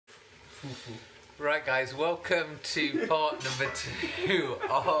fufu. Right guys, welcome to part number 2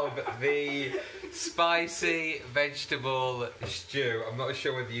 of the spicy vegetable stew. I'm not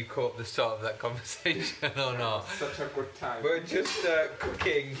sure whether you caught the start of that conversation or not. Such a good time. We're just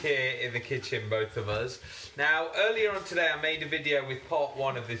cooking here in the kitchen, both of us. Now, earlier on today I made a video with part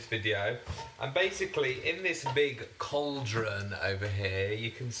 1 of this video, and basically in this big cauldron over here you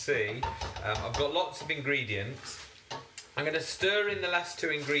can see I've got lots of ingredients. I'm going to stir in the last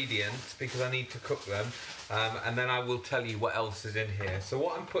 2 ingredients because I need to cook them, and then I will tell you what else is in here. So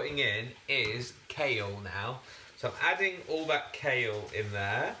what I'm putting in is kale now. So I'm adding all that kale in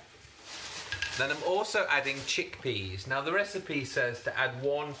there. Then I'm also adding chickpeas. Now the recipe says to add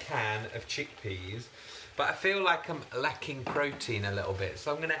 1 can of chickpeas, but I feel like I'm lacking protein a little bit.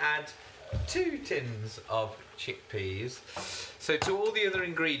 So I'm going to add 2 tins of chickpeas. So to all the other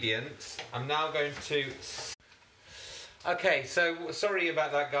ingredients, I'm now going to... Okay, so sorry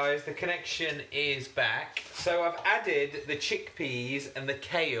about that guys, the connection is back. So I've added the chickpeas and the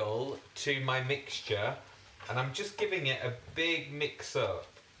kale to my mixture, and I'm just giving it a big mix up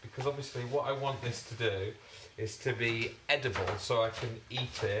because obviously what I want this to do is to be edible so I can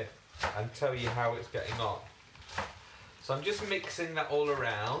eat it and tell you how it's getting on. So I'm just mixing that all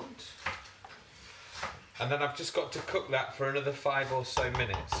around. And then I've just got to cook that for another 5 or so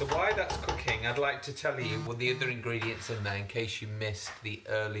minutes. So while that's cooking, I'd like to tell you what the other ingredients in there in case you missed the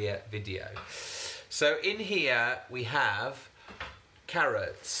earlier video. So in here we have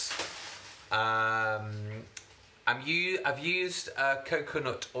carrots. I've used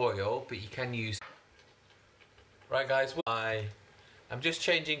coconut oil, but you can use... Right guys, I'm just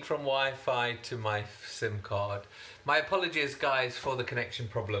changing from Wi-Fi to my SIM card. My apologies guys for the connection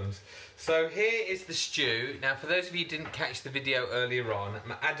problems. So here is the stew. Now for those of you who didn't catch the video earlier on,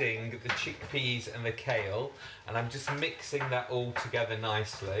 I'm adding the chickpeas and the kale, and I'm just mixing that all together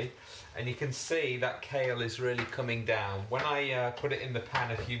nicely. And you can see that kale is really coming down. When I put it in the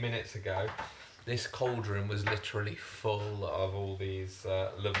pan a few minutes ago, this cauldron was literally full of all these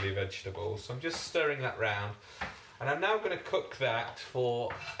lovely vegetables. So I'm just stirring that round. And I'm now going to cook that for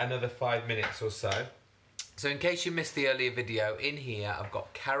another 5 minutes or so. So in case you missed the earlier video, in here I've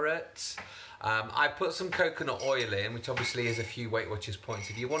got carrots. I put some coconut oil in, which obviously is a few Weight Watchers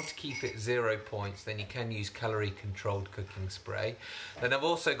points. If you want to keep it 0 points, then you can use calorie controlled cooking spray. Then I've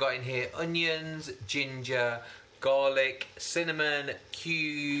also got in here onions, ginger, garlic, cinnamon,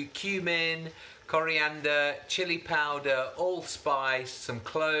 cumin, coriander, chili powder, allspice, some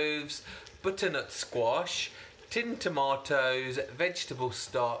cloves, butternut squash, tin tomatoes, vegetable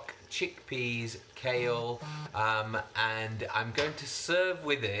stock, chickpeas, kale, and I'm going to serve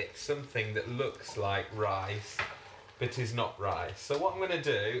with it something that looks like rice but is not rice. So what I'm going to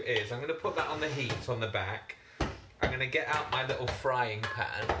do is I'm going to put that on the heat on the back. I'm going to get out my little frying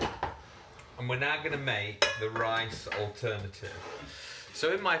pan, and we're now going to make the rice alternative.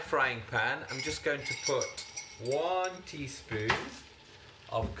 So in my frying pan I'm just going to put 1 teaspoon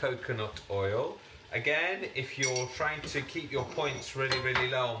of coconut oil. Again, if you're trying to keep your points really, really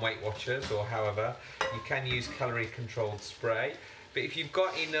low on Weight Watchers or however, you can use calorie controlled spray. But if you've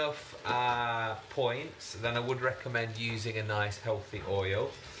got enough points, then I would recommend using a nice healthy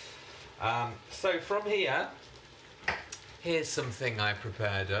oil. So from here, here's something I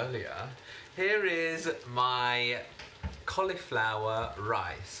prepared earlier. Here is my cauliflower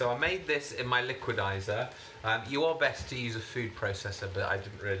rice. So I made this in my liquidizer. You are best to use a food processor, but I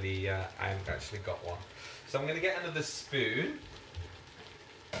didn't really, I haven't actually got one. So I'm going to get another spoon,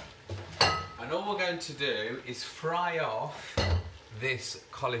 and all we're going to do is fry off this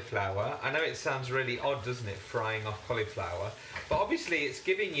cauliflower. I know it sounds really odd, doesn't it, frying off cauliflower, but obviously it's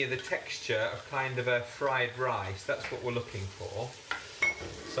giving you the texture of kind of a fried rice. That's what we're looking for.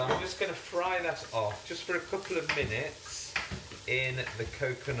 So I'm just going to fry that off just for a couple of minutes in the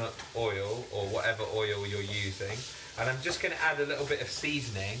coconut oil or whatever oil you're using, and I'm just going to add a little bit of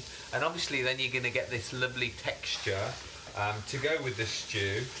seasoning, and obviously then you're going to get this lovely texture to go with the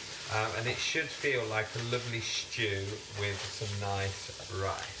stew, and it should feel like a lovely stew with some nice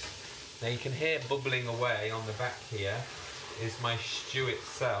rice. Now you can hear bubbling away on the back here is my stew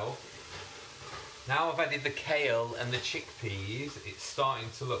itself. Now I've added the kale and the chickpeas, it's starting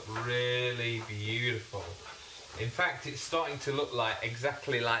to look really beautiful. In fact, it's starting to look like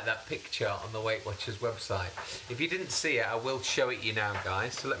exactly like that picture on the Weight Watchers website. If you didn't see it, I will show it you now,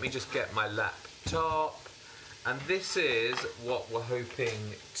 guys. So let me just get my laptop. And this is what we're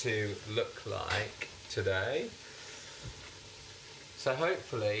hoping to look like today. So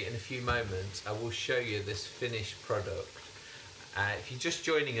hopefully, in a few moments, I will show you this finished product. If you're just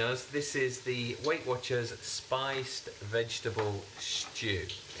joining us, this is the Weight Watchers Spiced Vegetable Stew.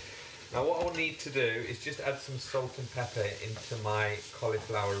 Now what I'll need to do is just add some salt and pepper into my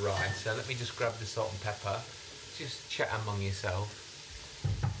cauliflower rice. So let me just grab the salt and pepper. Just chat among yourself.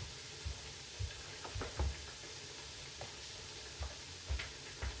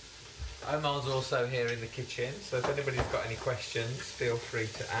 Omar's also here in the kitchen, so if anybody's got any questions, feel free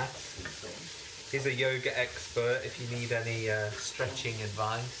to ask. He's a yoga expert if you need any stretching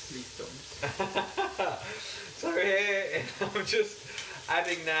advice. Please don't. So here, I'm just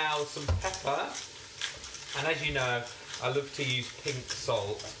adding now some pepper. And as you know, I love to use pink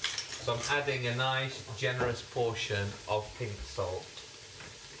salt. So I'm adding a nice, generous portion of pink salt.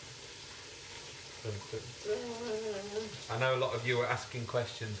 I know a lot of you are asking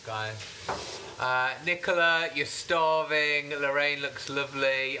questions, guys. Nicola, you're starving. Lorraine looks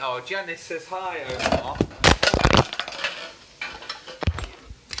lovely. Oh, Janice says hi, Omar.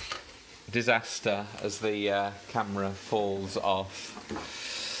 Disaster as the camera falls off.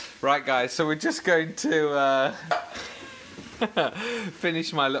 Right, guys, so we're just going to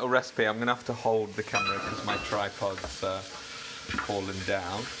finish my little recipe. I'm going to have to hold the camera because my tripod's fallen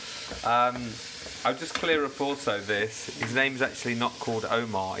down. I'll just clear up also this. His name's actually not called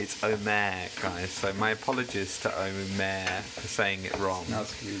Omar, it's Omer, guys. So my apologies to Omer for saying it wrong.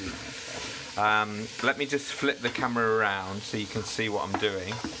 That's really nice. Let me just flip the camera around so you can see what I'm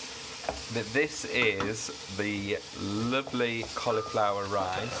doing. But this is the lovely cauliflower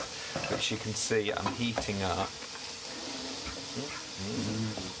rice, which you can see I'm heating up.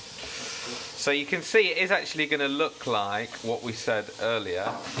 So you can see it is actually going to look like what we said earlier.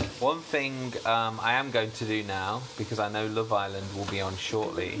 One thing I am going to do now, because I know Love Island will be on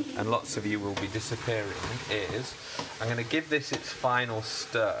shortly and lots of you will be disappearing, is I'm going to give this its final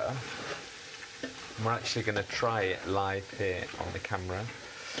stir. And we're actually going to try it live here on the camera.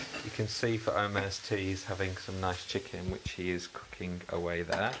 You can see for Omer's tea he's having some nice chicken, which he is cooking away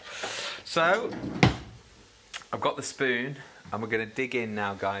there. So I've got the spoon. And we're going to dig in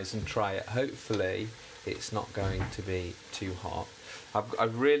now, guys, and try it. Hopefully, it's not going to be too hot.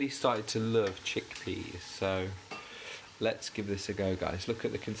 I've really started to love chickpeas, so let's give this a go, guys. Look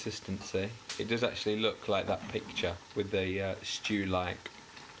at the consistency. It does actually look like that picture with the stew-like.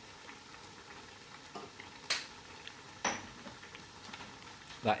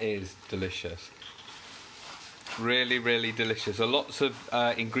 That is delicious. Really, really delicious. There are lots of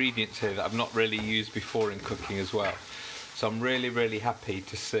ingredients here that I've not really used before in cooking as well. So I'm really, really happy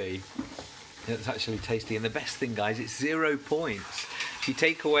to see it's actually tasty. And the best thing, guys, it's 0 points. If you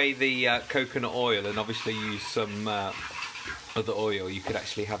take away the coconut oil and obviously use some other oil, you could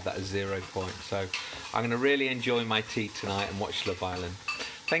actually have that as 0 points. So I'm going to really enjoy my tea tonight and watch Love Island.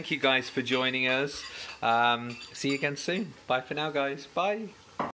 Thank you, guys, for joining us. See you again soon. Bye for now, guys. Bye.